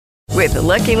With the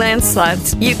Lucky Land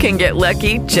Slots, you can get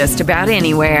lucky just about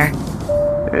anywhere.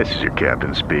 This is your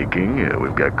captain speaking.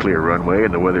 We've got clear runway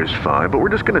and the weather's fine, but we're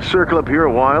just going to circle up here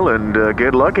a while and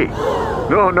get lucky.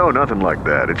 No, nothing like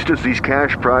that. It's just these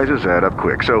cash prizes add up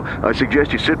quick. So I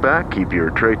suggest you sit back, keep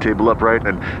your tray table upright,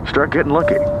 and start getting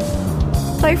lucky.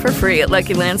 Play for free at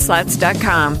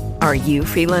LuckyLandSlots.com. Are you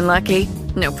feeling lucky?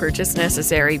 No purchase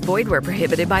necessary. Void where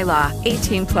prohibited by law.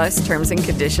 18 plus terms and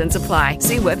conditions apply.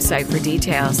 See website for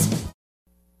details.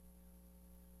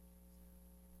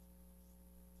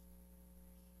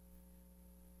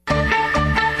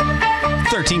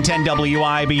 1310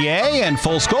 WIBA and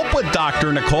Full Scope with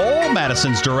Dr. Nicole,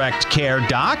 Madison's Direct Care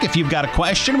Doc. If you've got a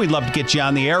question, we'd love to get you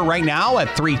on the air right now at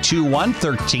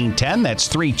 321-1310. That's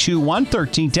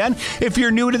 321-1310. If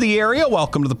you're new to the area,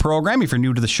 welcome to the program. If you're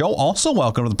new to the show, also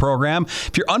welcome to the program.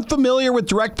 If you're unfamiliar with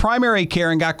direct primary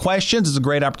care and got questions, it's a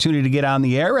great opportunity to get on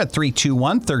the air at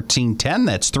 321-1310.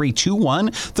 That's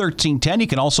 321-1310. You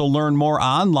can also learn more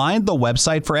online, the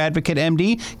website for Advocate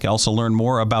MD. You can also learn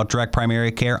more about direct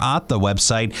primary care at the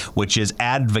website, which is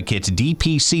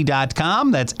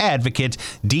advocatedpc.com. That's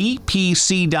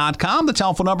advocatedpc.com. The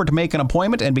telephone number to make an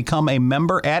appointment and become a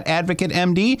member at Advocate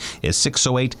MD is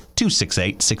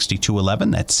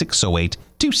 608-268-6211. That's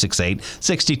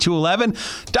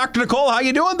 608-268-6211. Dr. Nicole, how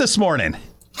you doing this morning?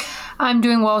 I'm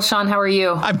doing well, Sean. How are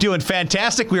you? I'm doing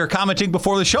fantastic. We were commenting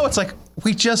before the show. It's like,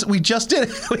 we just did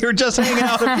it. We were just hanging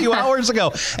out a few hours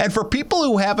ago. And for people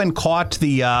who haven't caught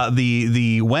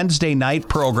the Wednesday night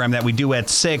program that we do at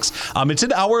 6, it's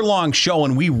an hour-long show,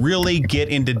 and we really get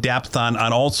into depth on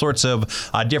all sorts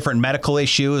of different medical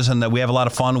issues, and that we have a lot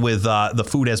of fun with the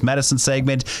Food as Medicine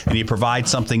segment, and you provide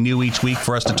something new each week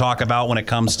for us to talk about when it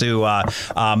comes to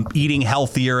eating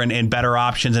healthier and better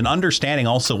options, and understanding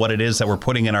also what it is that we're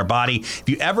putting in our body. If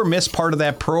you ever miss part of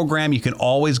that program, you can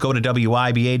always go to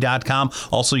WIBA.com.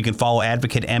 Also, you can follow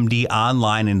Advocate MD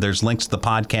online, and there's links to the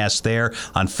podcast there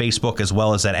on Facebook as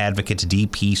well as at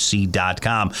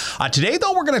advocatedpc.com. Today,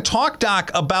 though, we're going to talk,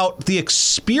 Doc, about the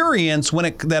experience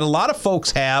that a lot of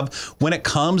folks have when it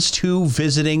comes to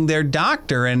visiting their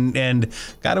doctor, and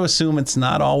got to assume it's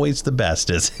not always the best,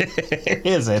 is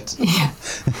it? Yeah.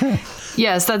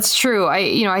 Yes, that's true.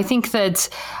 I think that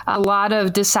a lot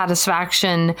of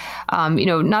dissatisfaction,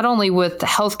 not only with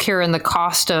healthcare and the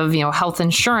cost of, health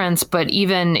insurance, but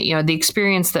even, the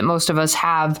experience that most of us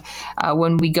have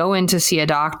when we go in to see a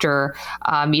doctor.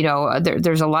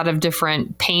 There's a lot of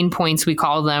different pain points, we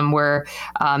call them, where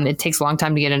it takes a long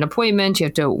time to get an appointment. You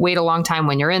have to wait a long time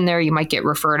when you're in there. You might get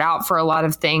referred out for a lot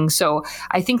of things. So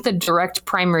I think the direct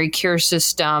primary care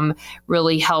system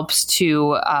really helps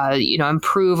to,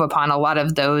 improve upon a lot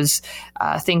of those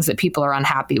things that people are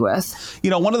unhappy with.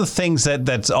 One of the things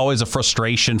that's always a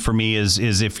frustration for me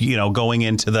is if, going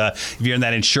into if you're in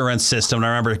that insurance system, and I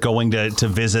remember going to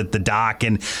visit the doc,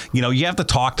 and, you have to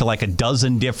talk to like a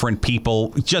dozen different people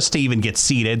just to even get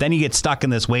seated. Then you get stuck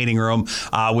in this waiting room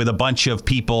with a bunch of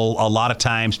people, a lot of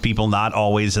times people not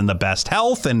always in the best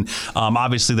health. And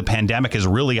obviously the pandemic has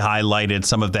really highlighted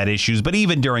some of that issues. But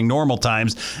even during normal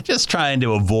times, just trying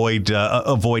to avoid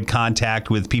contact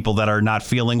with people that are not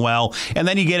feeling well. And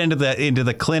then you get into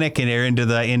the clinic and you're into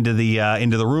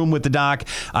the room with the doc.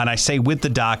 And I say with the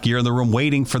doc, you're in the room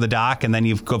waiting for the doc, and then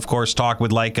you've of course talk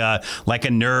with like a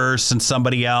nurse and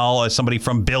somebody else, somebody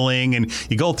from billing, and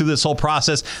you go through this whole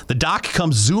process. The doc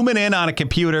comes zooming in on a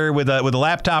computer with a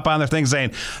laptop on their thing,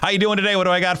 saying, "How you doing today? What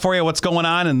do I got for you? What's going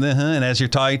on?" And as you're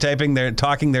typing, they're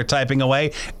typing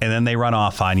away, and then they run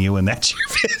off on you, and that's your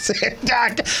visit.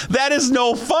 Doc, that is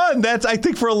no fun. I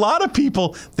think for a lot of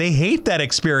people, they hate that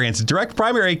experience. Direct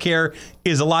primary care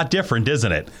is a lot different,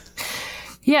 isn't it?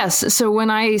 Yes. So when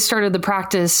I started the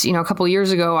practice, a couple of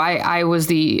years ago, I was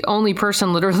the only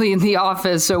person literally in the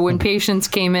office. So when patients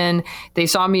came in, they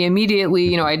saw me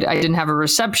immediately. I didn't have a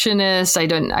receptionist. I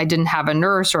didn't have a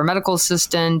nurse or a medical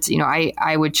assistant.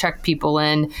 I would check people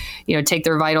in, take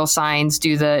their vital signs,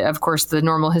 do of course, the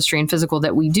normal history and physical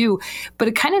that we do. But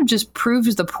it kind of just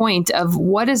proves the point of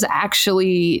what is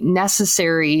actually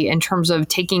necessary in terms of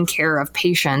taking care of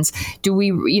patients. Do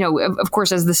we, of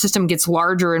course, as the system gets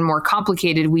larger and more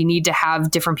complicated, we need to have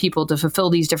different people to fulfill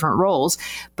these different roles.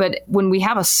 But when we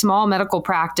have a small medical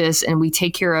practice and we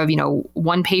take care of,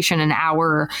 one patient an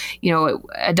hour,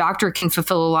 a doctor can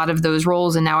fulfill a lot of those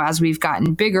roles. And now as we've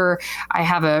gotten bigger, I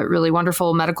have a really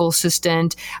wonderful medical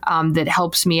assistant that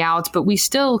helps me out, but we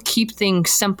still keep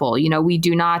things simple. We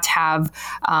do not have,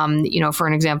 for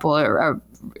an example,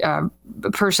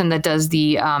 person that does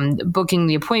the booking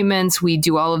the appointments. We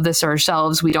do all of this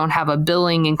ourselves. We don't have a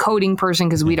billing and coding person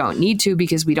because we don't need to,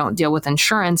 because we don't deal with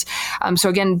insurance. So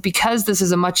again, because this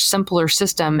is a much simpler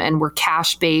system and we're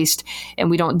cash based and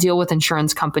we don't deal with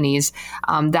insurance companies,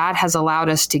 that has allowed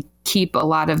us to keep a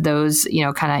lot of those,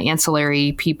 kind of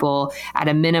ancillary people at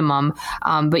a minimum.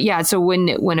 But yeah, so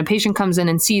when a patient comes in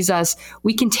and sees us,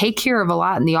 we can take care of a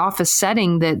lot in the office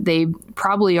setting that they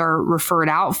probably are referred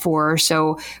out for.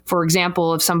 So for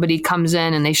example, if somebody comes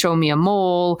in and they show me a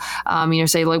mole,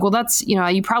 say like, well, that's,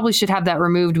 you probably should have that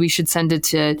removed. We should send it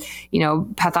to,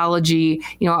 pathology.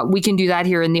 We can do that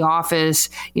here in the office,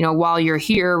 while you're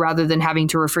here, rather than having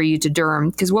to refer you to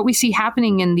derm. Because what we see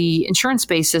happening in the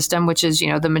insurance-based system, which is,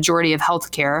 the majority of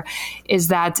healthcare, is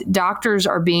that doctors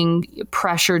are being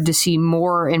pressured to see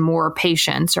more and more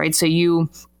patients, right? So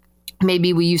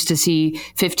maybe we used to see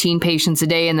 15 patients a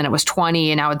day, and then it was 20,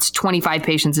 and now it's 25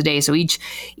 patients a day. So each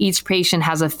patient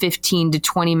has a 15 to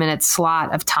 20 minute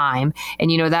slot of time. And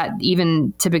that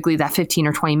even typically that 15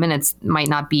 or 20 minutes might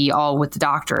not be all with the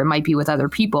doctor. It might be with other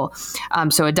people.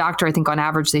 So a doctor, I think on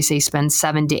average, they say spends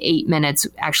 7 to 8 minutes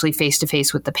actually face to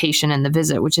face with the patient in the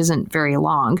visit, which isn't very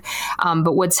long.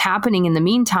 But what's happening in the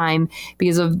meantime,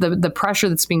 because of the pressure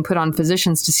that's being put on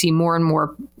physicians to see more and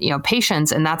more,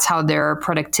 patients, and that's how their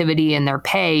productivity and their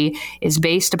pay is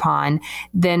based upon,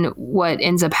 then what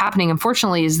ends up happening,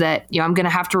 unfortunately, is that, I'm going to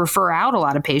have to refer out a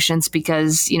lot of patients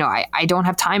because, I don't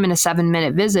have time in a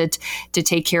 7-minute visit to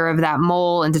take care of that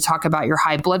mole and to talk about your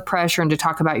high blood pressure and to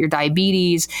talk about your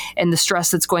diabetes and the stress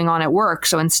that's going on at work.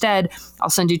 So instead, I'll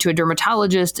send you to a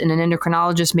dermatologist and an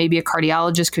endocrinologist, maybe a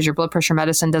cardiologist, because your blood pressure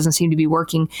medicine doesn't seem to be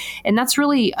working. And that's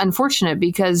really unfortunate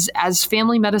because as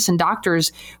family medicine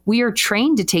doctors, we are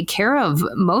trained to take care of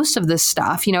most of this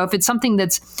stuff. If it's something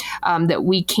that's that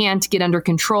we can't get under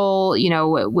control,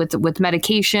 with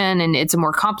medication, and it's a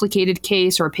more complicated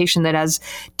case, or a patient that has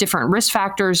different risk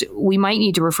factors, we might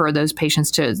need to refer those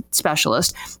patients to a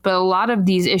specialist. But a lot of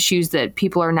these issues that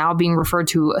people are now being referred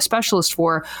to a specialist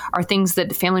for are things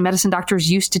that family medicine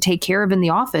doctors used to take care of in the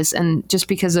office. And just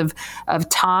because of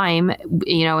time,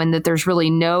 and that there's really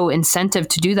no incentive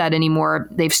to do that anymore,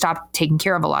 they've stopped taking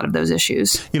care of a lot of those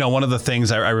issues. One of the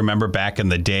things I remember back in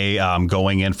the day,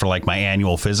 going in for like my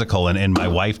annual physical, and my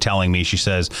wife telling me, she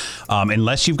says,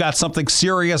 unless you've got something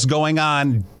serious going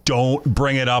on, don't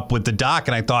bring it up with the doc.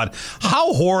 And I thought,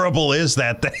 how horrible is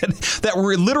that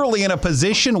we're literally in a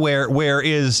position where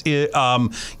we're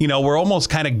almost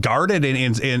kind of guarded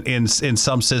in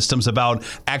some systems about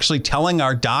actually telling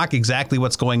our doc exactly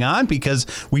what's going on, because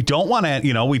we don't want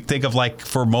to, we think of like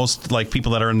for most like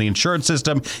people that are in the insurance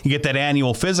system, you get that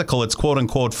annual physical, it's quote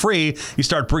unquote free. You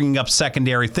start bringing up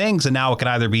secondary things, and now it can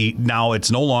either be, now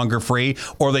it's no longer free,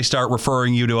 or they start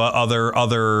referring you to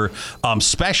other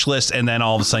specialists, and then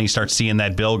all of a sudden you start seeing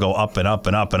that bill go up and up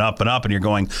and up and up and up, and you're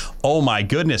going, oh my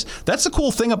goodness. That's the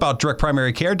cool thing about direct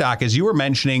primary care, doc, as you were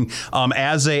mentioning,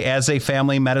 as a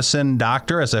family medicine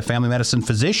doctor, as a family medicine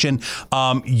physician,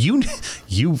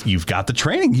 you've got the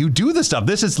training, you do the stuff.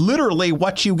 This is literally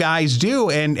what you guys do,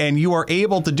 and you are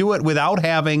able to do it without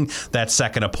having that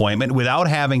second appointment, without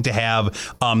having to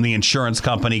have the insurance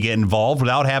company get involved,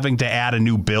 without having to add a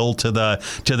new bill to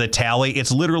the tally.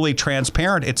 It's literally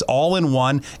transparent. It's all in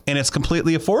one, and it's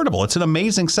completely affordable. It's an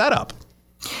amazing setup.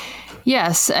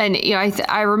 Yes. And,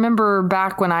 I remember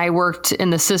back when I worked in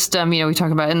the system, we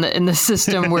talk about in the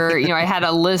system where, I had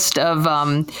a list of,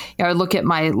 I would look at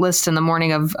my list in the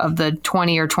morning of the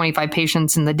 20 or 25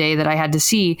 patients in the day that I had to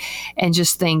see and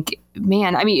just think,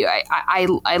 man,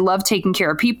 I love taking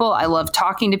care of people. I love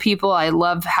talking to people. I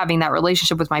love having that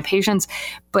relationship with my patients,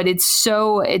 but it's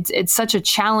such a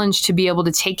challenge to be able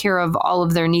to take care of all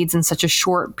of their needs in such a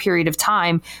short period of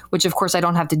time, which of course I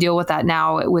don't have to deal with that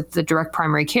now with the direct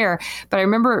primary care. But I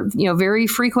remember, very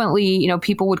frequently,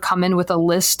 people would come in with a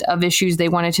list of issues they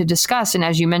wanted to discuss. And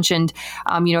as you mentioned,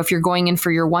 if you're going in for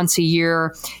your once a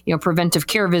year, preventive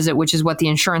care visit, which is what the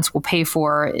insurance will pay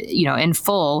for, in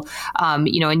full, and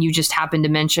you just happen to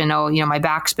mention, my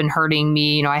back's been hurting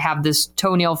me, I have this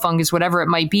toenail fungus, whatever it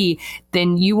might be,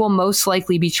 then you will most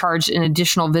likely be charged an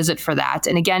additional visit for that.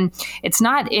 And again, it's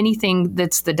not anything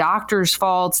that's the doctor's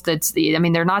fault.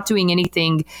 They're not doing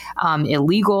anything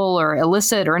illegal or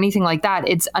illicit or anything like that.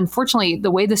 It's unfortunately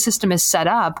the way the system is set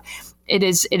up it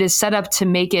is set up to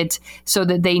make it so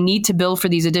that they need to bill for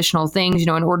these additional things, in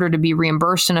order to be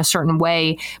reimbursed in a certain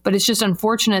way. But it's just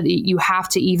unfortunate that you have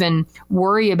to even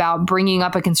worry about bringing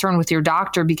up a concern with your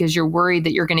doctor because you're worried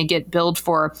that you're going to get billed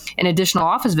for an additional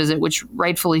office visit, which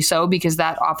rightfully so, because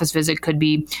that office visit could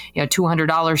be, $200,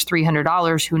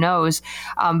 $300, who knows.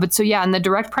 But so, yeah, in the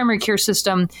direct primary care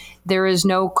system, there is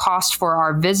no cost for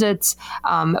our visits.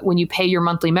 When you pay your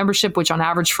monthly membership, which on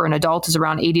average for an adult is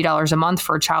around $80 a month,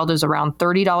 for a child is around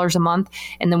 $30 a month.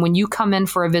 And then when you come in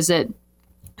for a visit,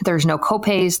 there's no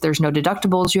copays, there's no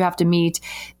deductibles you have to meet,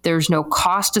 there's no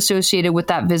cost associated with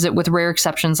that visit, with rare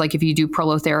exceptions like if you do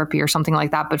prolotherapy or something like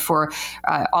that. But for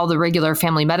all the regular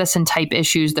family medicine type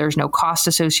issues, there's no cost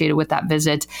associated with that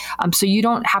visit. So you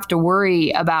don't have to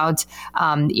worry about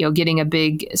getting a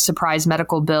big surprise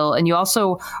medical bill. And you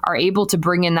also are able to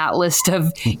bring in that list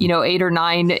of 8 or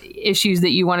 9 issues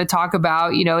that you want to talk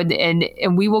about,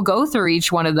 and we will go through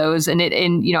each one of those. And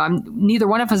neither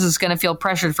one of us is going to feel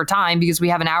pressured for time because we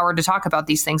have an hour to talk about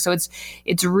these things. So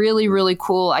it's really, really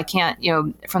cool. I can't,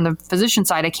 from the physician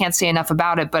side, I can't say enough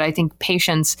about it, but I think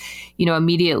patients,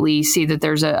 immediately see that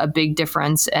there's a big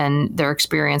difference in their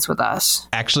experience with us.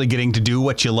 Actually getting to do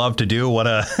what you love to do. What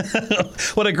a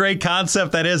what a great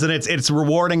concept that is. And it's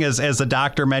rewarding, as the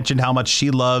doctor mentioned, how much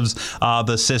she loves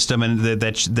the system and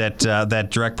that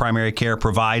direct primary care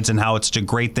provides, and how it's a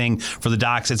great thing for the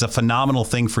docs. It's a phenomenal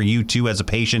thing for you too, as a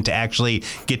patient, to actually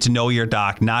get to know your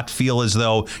doc, not feel as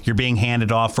though you're being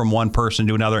handed off from one person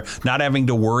to another, not having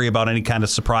to worry about any kind of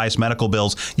surprise medical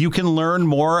bills. You can learn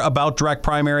more about direct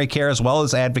primary care as well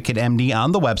as Advocate MD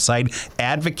on the website,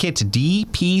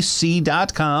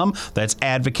 advocatedpc.com. That's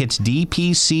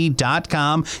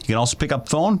advocatedpc.com. You can also pick up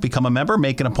the phone, become a member,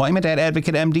 make an appointment at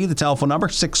Advocate MD. The telephone number,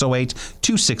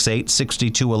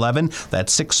 608-268-6211.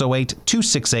 That's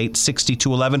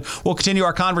 608-268-6211. We'll continue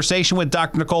our conversation with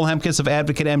Dr. Nicole Hemkes of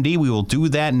Advocate MD. We will do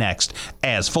that next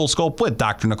as Full Scope with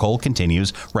Dr. Nicole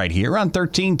continues right here on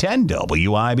 1310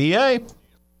 WIBA.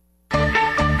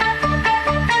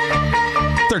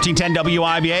 1310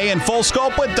 WIBA and Full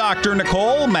Scope with Dr.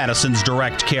 Nicole, Madison's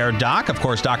direct care doc. Of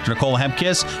course, Dr. Nicole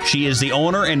Hemkes. She is the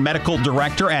owner and medical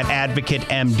director at Advocate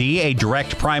MD, a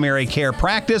direct primary care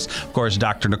practice. Of course,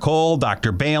 Dr. Nicole,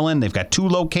 Dr. Balin, they've got 2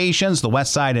 locations, the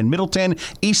west side in Middleton,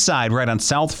 east side right on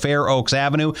South Fair Oaks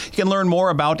Avenue. You can learn more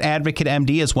about Advocate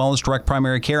MD as well as direct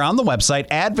primary care on the website,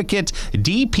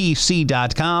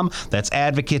 advocatedpc.com. That's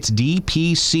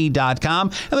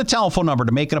advocatedpc.com. And the telephone number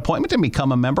to make an appointment and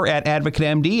become a member at Advocate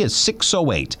MD is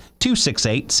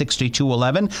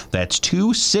 608-268-6211. That's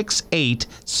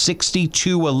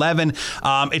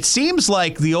 268-6211. It seems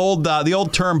like the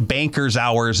old term banker's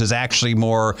hours is actually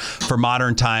more for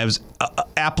modern times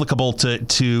applicable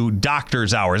to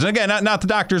doctor's hours. And again, not the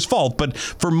doctor's fault, but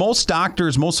for most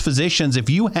doctors, most physicians, if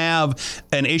you have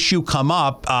an issue come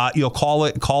up, you'll call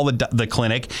the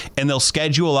clinic and they'll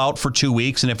schedule out for 2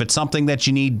 weeks. And if it's something that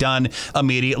you need done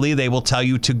immediately, they will tell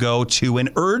you to go to an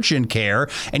urgent care,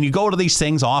 and you go to these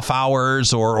things off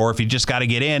hours, or if you just got to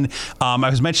get in. I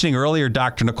was mentioning earlier,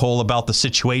 Dr. Nicole, about the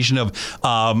situation of,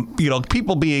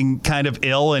 people being kind of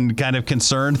ill and kind of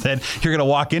concerned that you're going to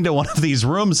walk into one of these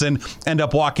rooms and end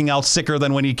up walking out sicker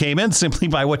than when you came in simply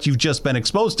by what you've just been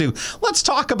exposed to. Let's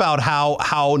talk about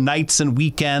how nights and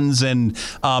weekends and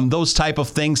those type of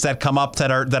things that come up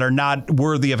that are not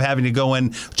worthy of having to go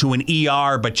in to an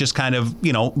ER, but just kind of,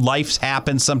 life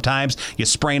happens sometimes. You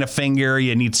sprain a finger,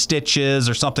 you need stitches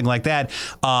or something like that.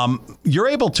 You're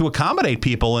able to accommodate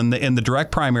people in the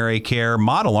direct primary care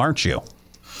model, aren't you?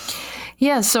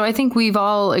 Yeah, so I think we've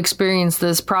all experienced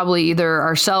this, probably either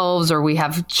ourselves or we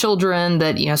have children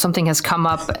that, something has come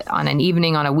up on an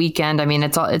evening, on a weekend. I mean,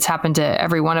 it's happened to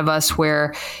every one of us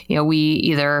where, we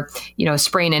either,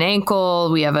 sprain an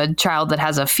ankle, we have a child that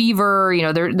has a fever,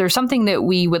 there's something that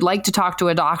we would like to talk to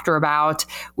a doctor about.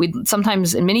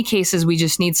 Sometimes, in many cases, we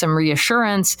just need some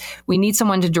reassurance. We need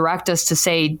someone to direct us to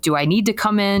say, do I need to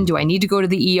come in? Do I need to go to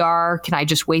the ER? Can I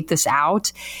just wait this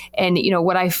out? And,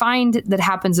 what I find that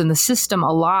happens in the system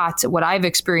a lot, what I've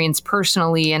experienced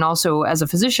personally and also as a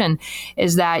physician,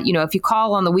 is that, if you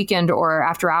call on the weekend or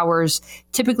after hours,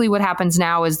 typically what happens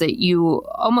now is that you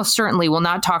almost certainly will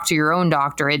not talk to your own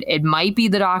doctor. It might be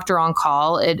the doctor on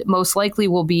call. It most likely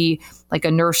will be like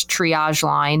a nurse triage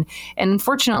line. And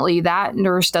unfortunately, that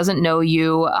nurse doesn't know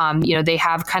you. They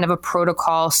have kind of a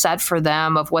protocol set for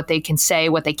them of what they can say,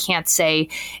 what they can't say.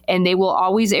 And they will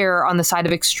always err on the side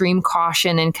of extreme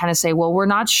caution and kind of say, well, we're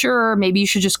not sure. Maybe you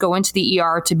should just go into the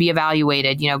ER to be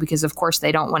evaluated, because of course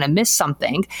they don't want to miss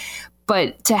something.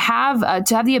 But to have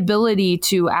the ability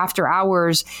to, after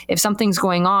hours, if something's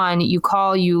going on, you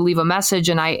call, you leave a message,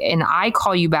 and I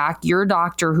call you back, your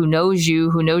doctor who knows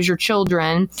you, who knows your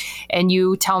children, and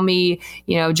you tell me,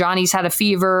 Johnny's had a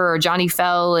fever, or Johnny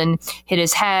fell and hit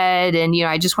his head, and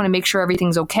I just want to make sure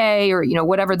everything's okay, or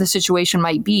whatever the situation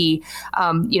might be.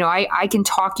 I can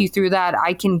talk you through that.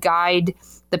 I can guide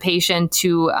the patient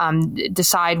to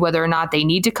decide whether or not they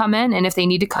need to come in, and if they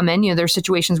need to come in, there's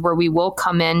situations where we will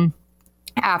come in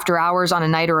after hours on a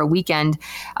night or a weekend.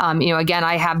 Again,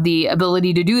 I have the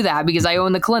ability to do that because I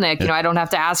own the clinic. I don't have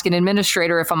to ask an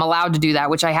administrator if I'm allowed to do that,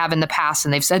 which I have in the past,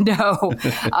 and they've said no.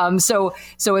 So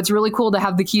it's really cool to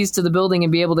have the keys to the building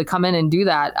and be able to come in and do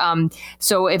that.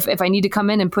 So if I need to come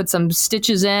in and put some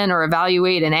stitches in or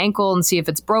evaluate an ankle and see if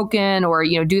it's broken or,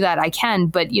 do that, I can.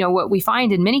 But, what we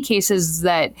find in many cases is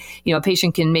that, a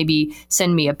patient can maybe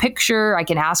send me a picture. I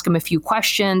can ask them a few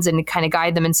questions and kind of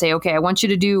guide them and say, okay, I want you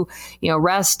to do,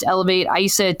 rest, elevate,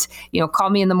 ice it, call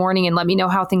me in the morning and let me know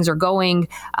how things are going.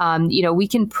 We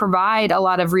can provide a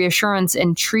lot of reassurance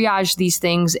and triage these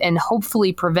things and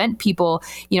hopefully prevent people.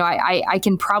 I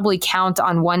can probably count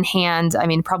on one hand,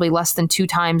 probably less than 2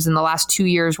 times in the last 2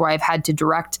 years where I've had to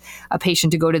direct a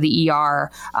patient to go to the ER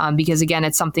because, again,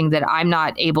 it's something that I'm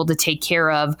not able to take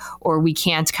care of, or we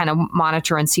can't kind of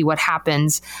monitor and see what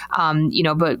happens.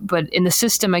 But in the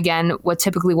system, again, what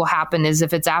typically will happen is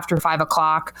if it's after 5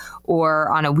 o'clock or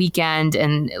on a weekend,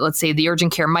 and let's say the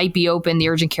urgent care might be open, the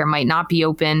urgent care might not be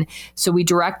open. So we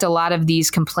direct a lot of these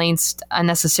complaints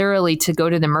unnecessarily to go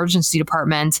to the emergency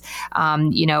department,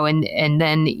 and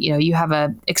then, you have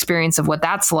a experience of what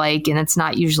that's like, and it's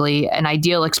not usually an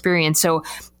ideal experience. So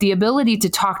the ability to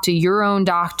talk to your own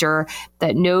doctor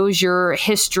that knows your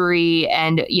history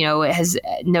and,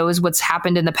 knows what's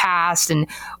happened in the past and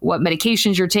what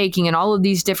medications you're taking and all of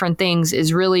these different things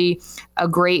is really a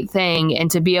great thing.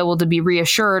 And to be able to be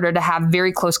reassured or to have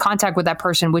very close contact with that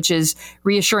person, which is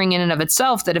reassuring in and of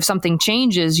itself, that if something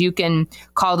changes, you can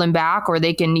call them back, or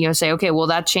they can, say, okay, well,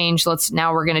 that changed.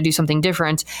 Now we're going to do something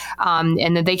different.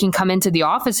 And that they can come into the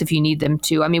office if you need them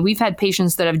to. We've had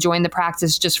patients that have joined the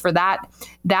practice just for that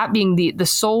being the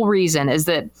sole reason, is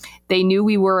that they knew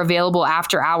we were available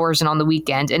after hours and on the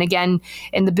weekend. And again,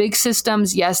 in the big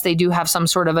systems, yes, they do have some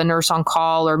sort of a nurse on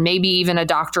call or maybe even a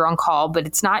doctor on call, but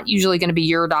it's not usually going to be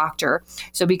your doctor.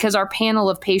 So because our panel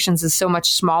of patients is so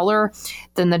much smaller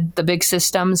than the big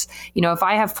systems, if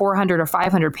I have 400 or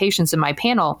 500 patients in my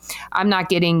panel, I'm not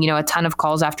getting, a ton of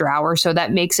calls after hours. So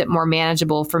that makes it more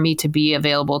manageable for me to be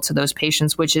available to those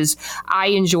patients, which is, I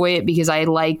enjoy it because I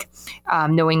like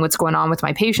knowing what's going on with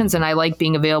my patients, and I like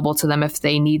being available to them if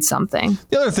they need something.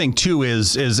 The other thing, too,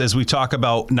 is as we talk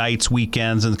about nights,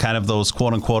 weekends, and kind of those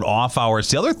quote unquote off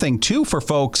hours, the other thing, too, for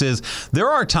folks is there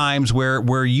are times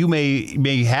where you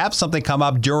may have something come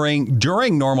up during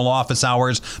normal office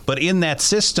hours, but in that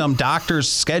system,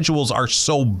 doctors' schedules are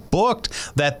so booked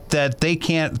that they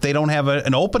don't have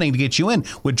an opening to get you in.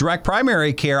 With direct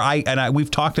primary care,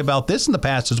 we've talked about this in the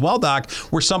past as well, Doc,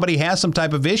 where somebody has some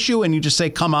type of issue and you just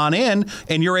say, come on in,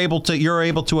 and you're able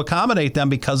to accommodate them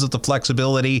because of the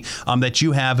flexibility that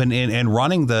you have in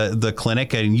running the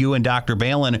clinic, and you and Dr.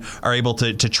 Balin are able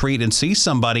to treat and see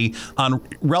somebody on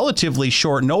relatively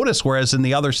short notice, whereas in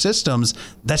the other systems,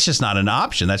 that's just not an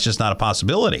option. That's just not a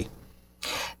possibility.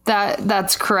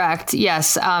 That's correct.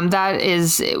 Yes, that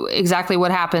is exactly what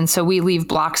happens. So we leave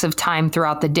blocks of time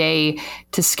throughout the day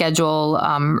to schedule,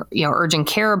 urgent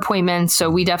care appointments. So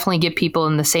we definitely get people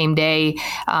in the same day,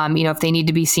 if they need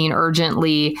to be seen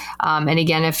urgently. And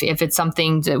again, if it's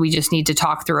something that we just need to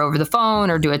talk through over the phone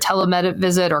or do a telemed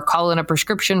visit or call in a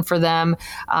prescription for them,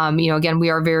 again, we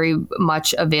are very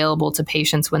much available to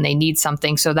patients when they need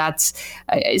something. So that's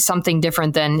something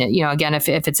different than, again, if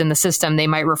it's in the system, they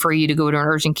might refer you to go to an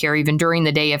urgent care even during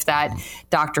the day if that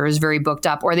doctor is very booked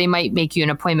up, or they might make you an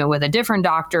appointment with a different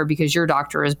doctor because your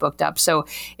doctor is booked up. So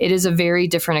it is a very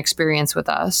different experience with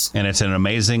us. And it's an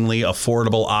amazingly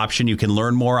affordable option. You can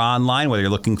learn more online, whether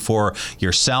you're looking for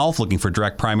yourself, looking for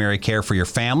direct primary care for your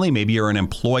family. Maybe you're an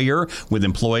employer with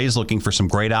employees looking for some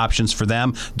great options for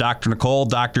them. Dr. Nicole,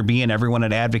 Dr. B, and everyone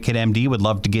at Advocate MD would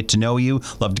love to get to know you,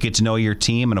 love to get to know your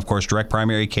team. And of course, direct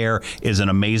primary care is an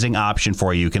amazing option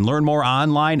for you. You can learn more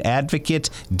online,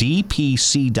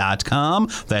 advocatedpc.com.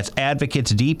 That's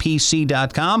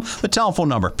advocatedpc.com. The telephone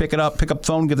number, pick up the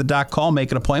phone, give the doc a call, make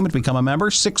an appointment, become a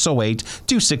member,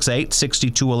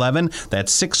 608-268-6211.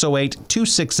 That's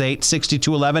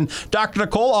 608-268-6211. Dr.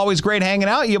 Nicole, always great hanging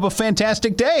out. You have a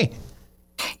fantastic day.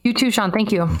 You too, Sean.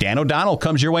 Thank you. Dan O'Donnell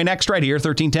comes your way next right here,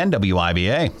 1310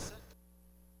 WIBA.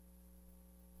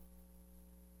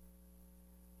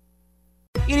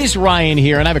 It is Ryan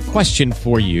here, and I have a question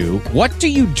for you. What do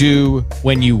you do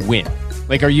when you win?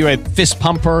 Like, are you a fist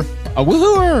pumper, a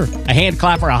woohooer, a hand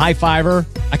clapper, a high fiver?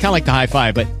 I kind of like the high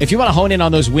five, but if you want to hone in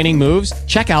on those winning moves,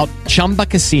 check out Chumba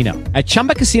Casino. At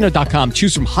ChumbaCasino.com,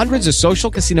 choose from hundreds of social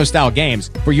casino style games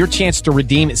for your chance to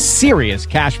redeem serious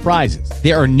cash prizes.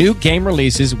 There are new game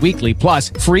releases weekly, plus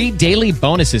free daily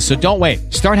bonuses. So don't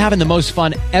wait. Start having the most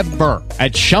fun ever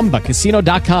at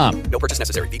ChumbaCasino.com. No purchase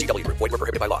necessary. VGW Group. Void where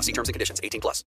prohibited by law. See terms and conditions. 18+.